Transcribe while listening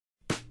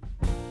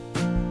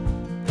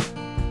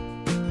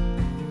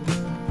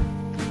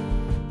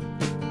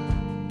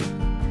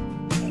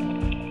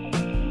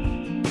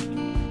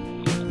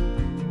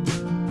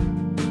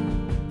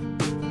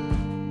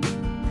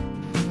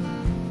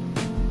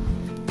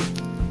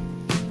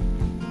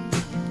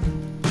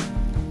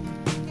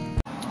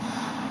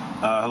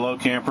Hello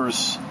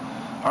campers.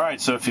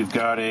 Alright, so if you've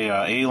got a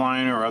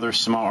Aliner or other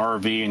small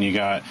RV and you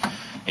got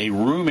a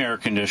room air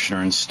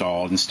conditioner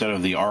installed instead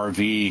of the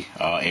RV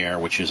air,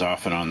 which is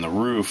often on the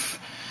roof,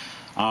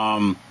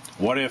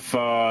 what if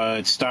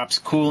it stops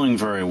cooling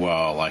very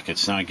well, like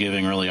it's not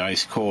giving really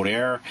ice cold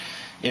air?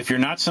 If you're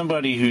not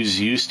somebody who's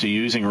used to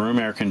using room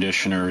air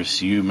conditioners,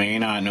 you may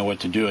not know what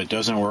to do. It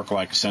doesn't work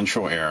like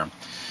central air.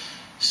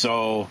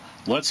 So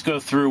let's go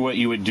through what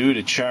you would do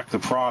to check the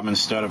problem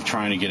instead of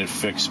trying to get it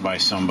fixed by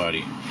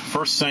somebody.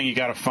 First thing, you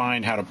got to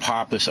find how to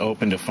pop this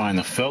open to find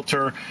the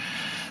filter.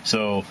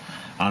 So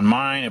on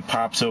mine, it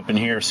pops open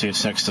here. See,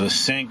 it's next to the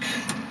sink.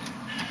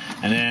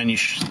 And then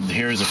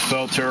here's a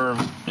filter,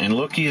 and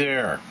looky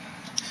there,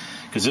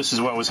 because this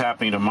is what was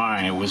happening to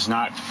mine.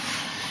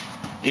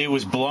 It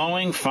was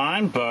blowing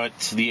fine, but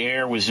the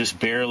air was just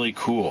barely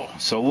cool.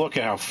 So look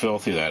at how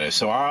filthy that is.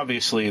 So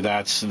obviously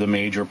that's the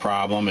major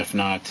problem, if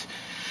not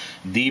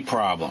the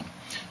problem.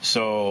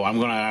 So I'm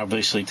going to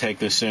obviously take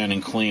this in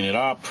and clean it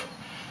up.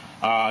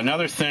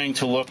 Another thing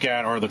to look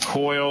at are the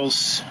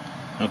coils,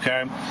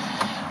 okay,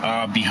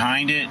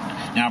 behind it.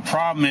 Now,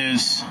 problem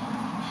is,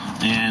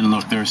 and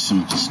look, there's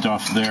some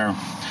stuff there.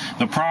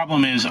 The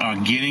problem is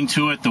getting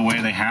to it the way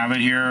they have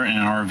it here in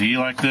an RV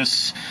like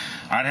this.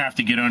 I'd have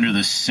to get under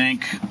the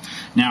sink.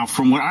 Now,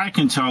 from what I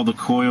can tell, the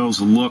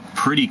coils look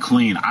pretty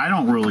clean. I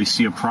don't really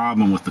see a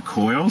problem with the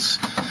coils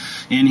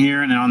in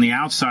here. And on the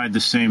outside, the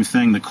same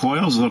thing. The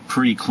coils look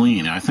pretty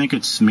clean. I think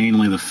it's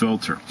mainly the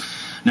filter.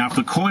 Now, if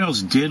the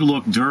coils did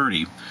look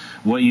dirty,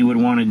 what you would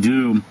want to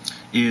do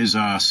is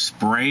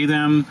spray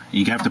them.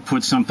 You have to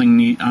put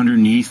something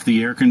underneath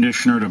the air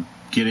conditioner to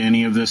get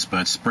any of this,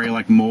 but spray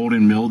like mold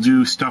and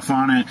mildew stuff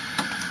on it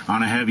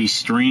on a heavy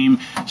stream.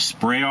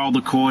 Spray all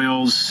the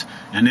coils,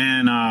 and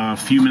then a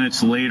few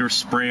minutes later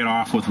spray it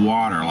off with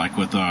water, like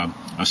with a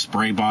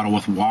spray bottle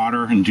with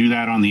water, and do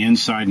that on the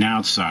inside and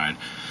outside.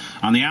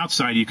 On the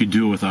outside, you could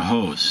do it with a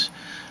hose.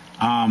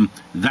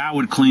 That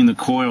would clean the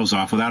coils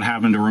off without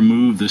having to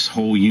remove this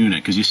whole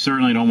unit, because you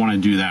certainly don't want to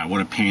do that. What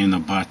a pain in the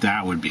butt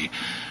that would be.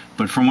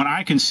 But from what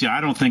I can see,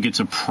 I don't think it's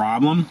a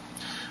problem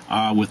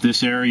with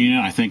this air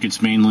unit. I think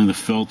it's mainly the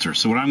filter.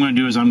 So what I'm going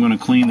to do is I'm going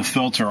to clean the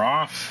filter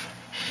off,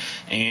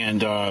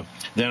 and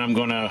then I'm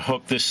going to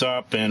hook this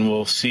up, and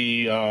we'll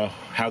see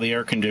how the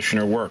air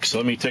conditioner works. So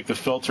let me take the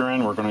filter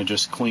in. We're going to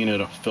just clean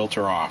it,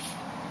 filter off.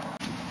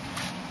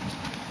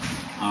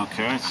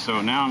 Okay,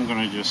 so now I'm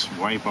going to just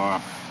wipe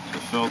off the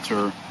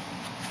filter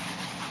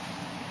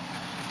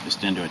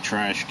just into a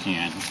trash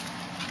can.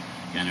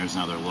 Again, there's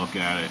another look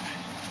at it.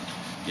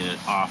 Get it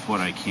off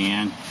what I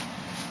can,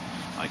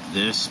 like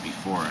this,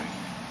 before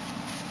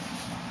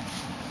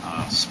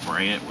I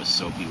spray it with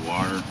soapy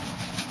water.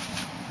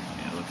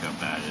 Yeah, look how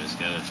bad it is.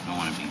 Don't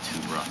want to be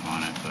too rough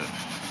on it, but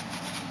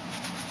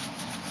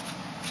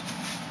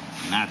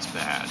and that's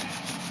bad.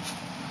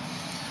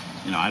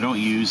 You know, I don't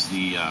use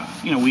the,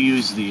 we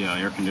use the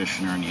air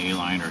conditioner and the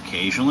Aliner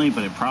occasionally,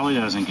 but it probably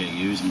doesn't get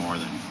used more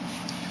than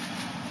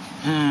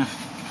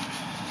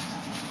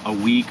a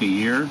week, a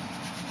year.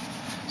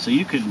 So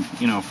you could,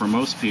 for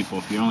most people,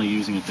 if you're only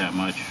using it that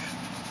much,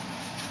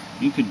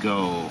 you could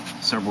go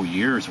several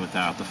years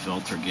without the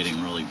filter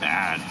getting really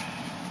bad.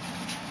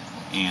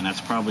 And that's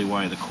probably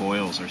why the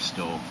coils are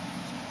still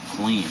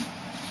clean.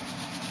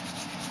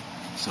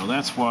 So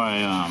that's why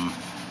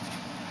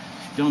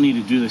you don't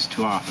need to do this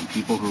too often.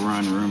 People who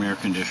run room air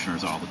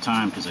conditioners all the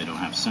time because they don't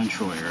have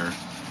central air,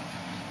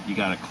 you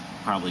got to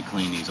probably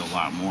clean these a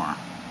lot more.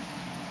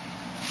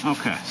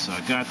 Okay, so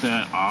I got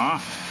that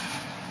off.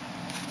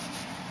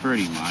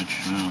 Pretty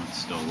much. Well, it's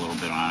still a little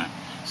bit on it.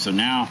 So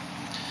now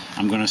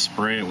I'm going to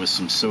spray it with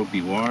some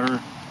soapy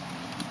water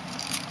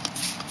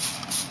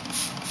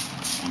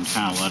and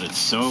kind of let it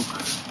soak.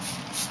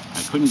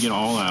 I couldn't get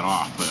all that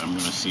off, but I'm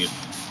going to see it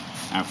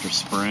after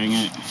spraying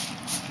it.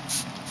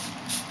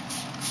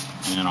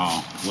 And then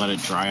I'll let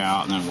it dry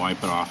out and then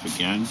wipe it off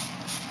again.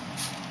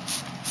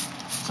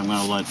 So I'm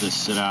going to let this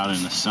sit out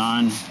in the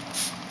sun.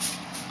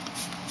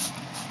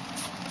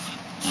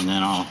 And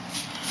then I'll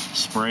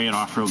spray it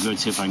off real good,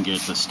 see if I can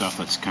get the stuff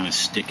that's kind of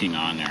sticking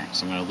on there.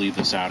 So I'm going to leave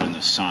this out in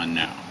the sun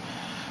now.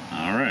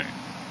 Alright.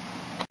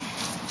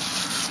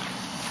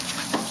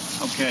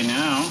 Okay,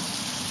 now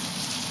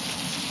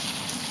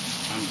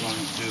I'm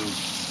going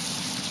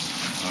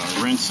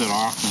to rinse it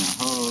off in a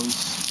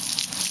hose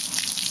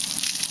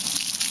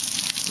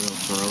real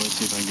thoroughly,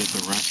 see if I can get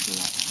the rest of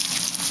that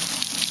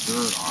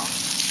dirt off.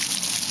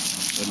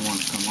 Doesn't want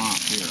to come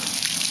off here.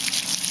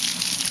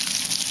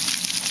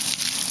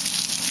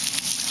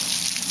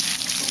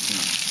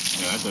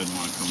 Yeah, that doesn't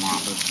want to come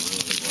off. That's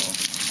really well.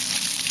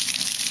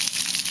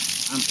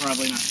 I'm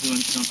probably not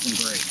doing something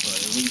great, but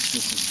at least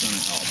this is going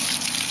to help.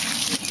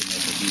 It should make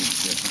a huge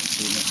difference,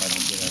 even if I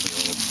don't get every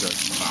little dirt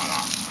spot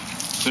off.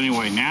 So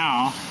anyway,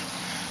 now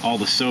all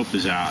the soap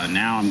is out, and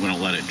now I'm going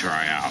to let it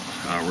dry out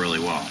really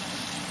well.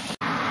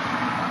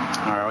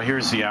 Alright, well,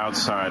 here's the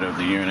outside of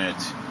the unit.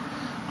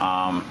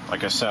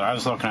 Like I said, I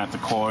was looking at the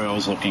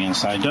coils, looking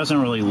inside. It doesn't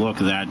really look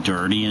that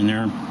dirty in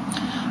there.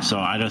 So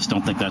I just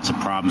don't think that's a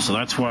problem. So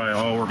that's why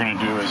all we're going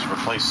to do is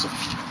replace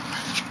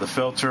the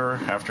filter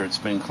after it's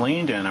been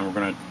cleaned, and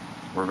then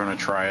we're gonna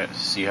try it,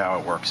 see how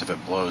it works, if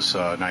it blows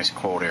nice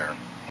cold air.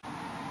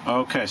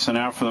 Okay, so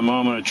now for the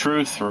moment of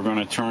truth, we're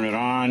gonna turn it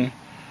on.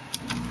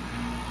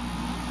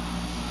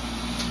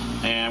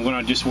 And I'm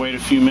going to just wait a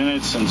few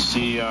minutes and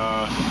see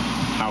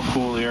how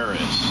cool the air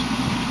is.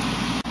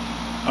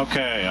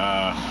 Okay,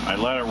 I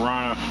let it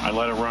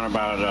run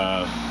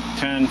about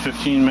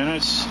 10-15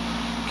 minutes.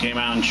 Came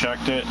out and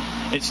checked it.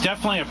 It's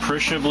definitely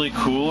appreciably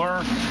cooler.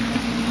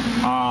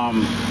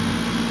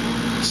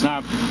 It's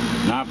not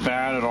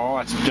bad at all.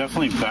 It's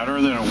definitely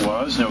better than it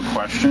was, no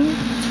question.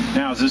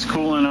 Now, is this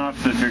cool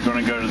enough if you're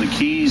going to go to the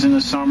Keys in the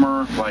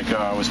summer, like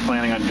I was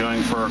planning on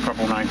doing for a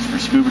couple nights for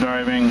scuba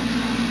diving?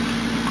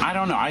 I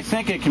don't know. I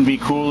think it can be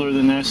cooler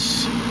than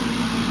this.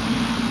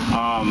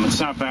 It's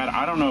not bad.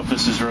 I don't know if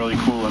this is really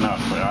cool enough,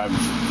 but I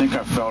think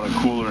I've felt it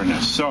cooler than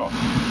this. So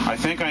I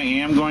think I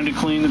am going to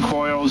clean the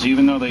coils,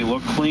 even though they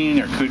look clean.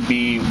 There could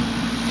be,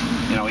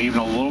 even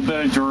a little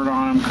bit of dirt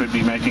on them could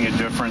be making a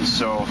difference.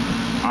 So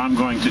I'm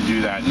going to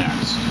do that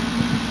next.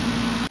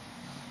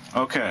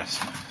 Okay,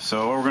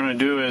 so what we're going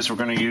to do is we're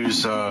going to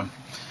use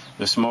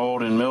this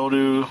mold and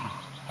mildew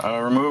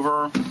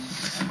remover.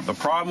 The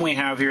problem we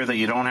have here that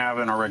you don't have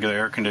in our regular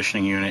air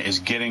conditioning unit is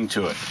getting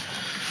to it.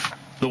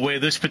 The way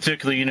this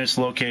particular unit is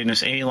located in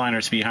this A-liner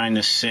is behind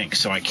this sink,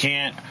 so I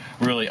can't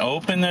really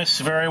open this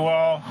very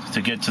well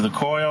to get to the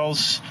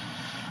coils.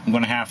 I'm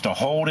going to have to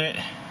hold it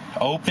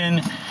open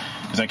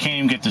because I can't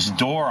even get this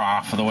door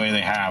off of the way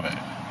they have it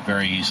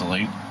very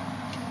easily.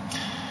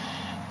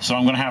 So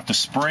I'm going to have to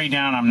spray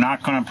down. I'm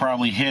not going to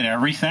probably hit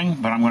everything,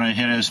 but I'm going to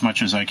hit it as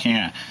much as I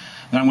can.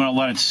 Then I'm going to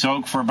let it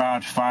soak for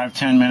about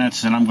 5-10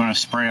 minutes, and I'm going to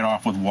spray it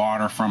off with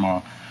water from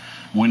a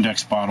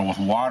Windex bottle with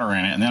water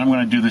in it, and then I'm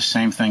going to do the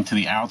same thing to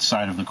the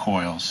outside of the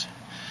coils.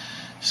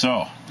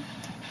 So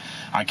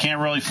I can't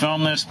really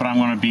film this, but I'm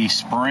going to be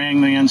spraying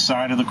the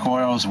inside of the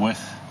coils with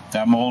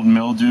that mold and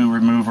mildew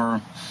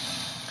remover,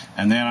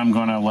 and then I'm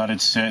going to let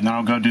it sit, and then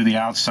I'll go do the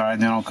outside,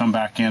 and then I'll come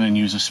back in and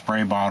use a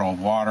spray bottle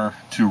of water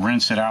to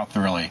rinse it out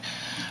thoroughly.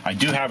 I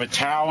do have a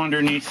towel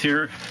underneath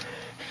here.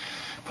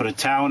 Put a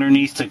towel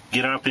underneath to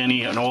get up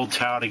an old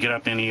towel to get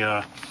up any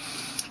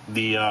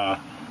the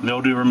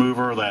mildew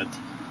remover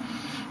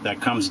that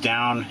comes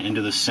down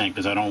into the sink,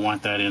 because I don't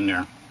want that in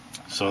there.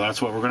 So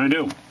that's what we're going to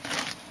do.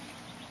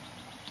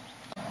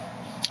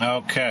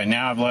 Okay,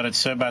 now I've let it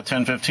sit about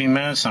 10-15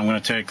 minutes. I'm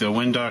going to take the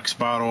Windex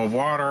bottle of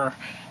water,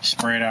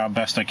 spray it out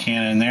best I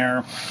can in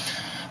there.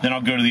 Then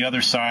I'll go to the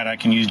other side. I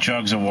can use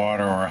jugs of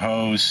water or a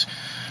hose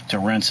to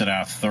rinse it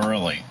out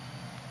thoroughly.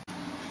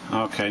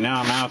 Okay,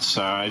 now I'm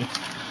outside.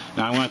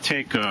 Now I'm going to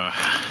take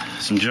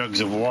some jugs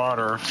of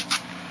water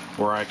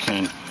where I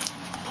can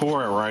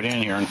pour it right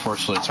in here.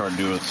 Unfortunately, it's hard to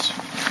do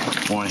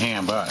with one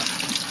hand, but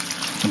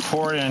I can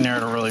pour it in there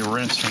to really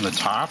rinse from the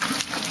top.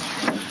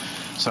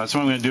 So that's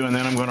what I'm going to do, and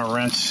then I'm going to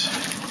rinse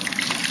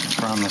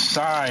from the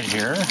side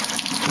here.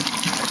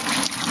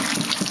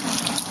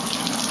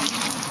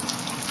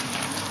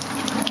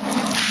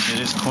 It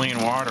is clean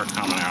water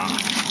coming out.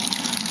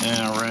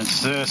 And I'll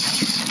rinse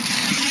this.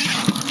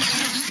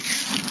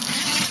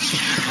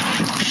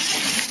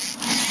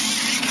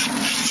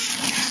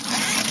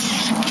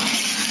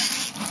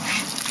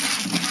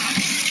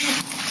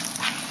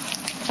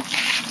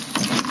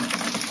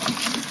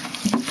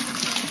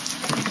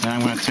 Then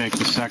I'm going to take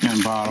the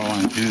second bottle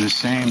and do the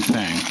same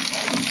thing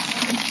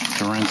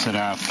to rinse it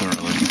out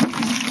thoroughly.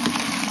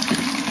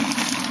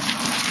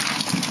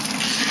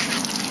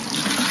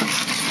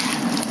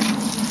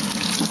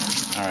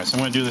 Alright, so I'm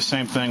going to do the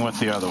same thing with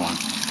the other one.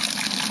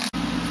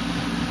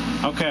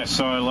 Okay,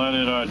 so I let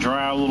it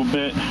dry out a little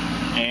bit,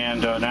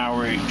 and now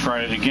we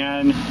tried it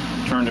again,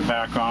 turned it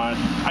back on.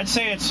 I'd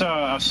say it's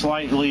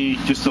slightly,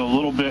 just a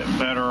little bit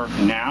better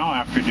now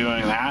after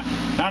doing that.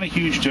 Not a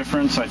huge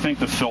difference. I think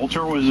the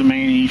filter was the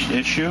main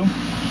issue,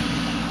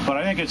 but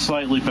I think it's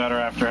slightly better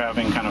after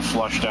having kind of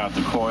flushed out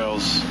the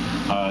coils,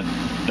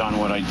 done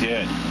what I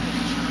did.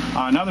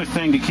 Another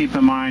thing to keep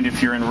in mind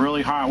if you're in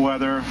really hot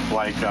weather,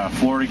 like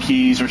Florida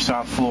Keys or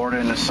South Florida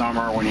in the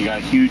summer when you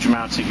got huge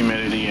amounts of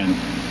humidity and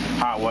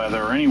hot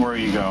weather, or anywhere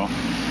you go,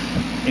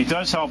 it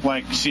does help.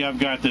 Like, see, I've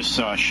got this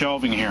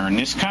shelving here, and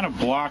this kind of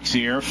blocks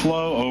the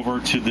airflow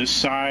over to this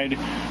side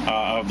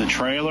of the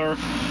trailer,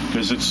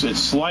 because it's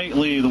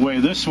slightly, the way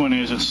this one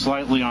is, it's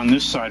slightly on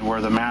this side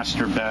where the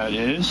master bed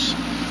is.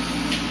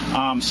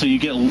 So you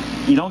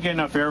don't get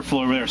enough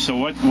airflow over there. So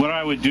what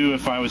I would do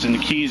if I was in the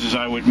Keys is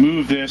I would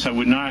move this. I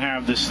would not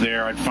have this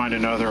there. I'd find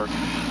another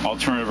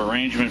alternative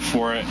arrangement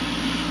for it.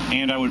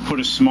 And I would put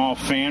a small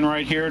fan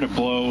right here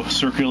to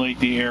circulate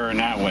the air in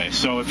that way.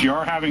 So if you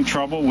are having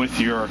trouble with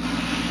your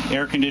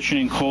air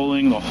conditioning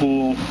cooling the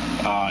whole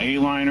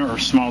A-liner or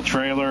small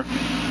trailer,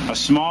 a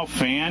small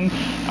fan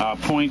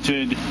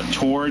pointed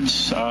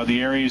towards the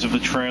areas of the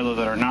trailer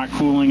that are not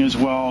cooling as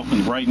well,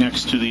 and right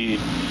next to the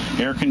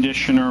air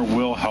conditioner,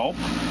 will help.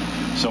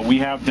 So we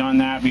have done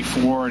that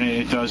before, and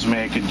it does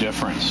make a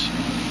difference.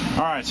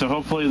 All right, so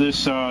hopefully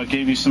this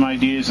gave you some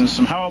ideas and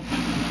some help.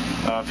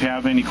 If you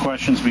have any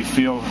questions,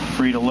 feel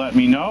free to let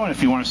me know. And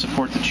if you want to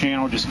support the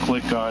channel, just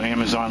click on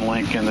Amazon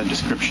link in the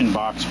description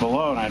box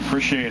below, and I'd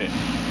appreciate it.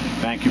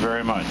 Thank you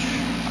very much.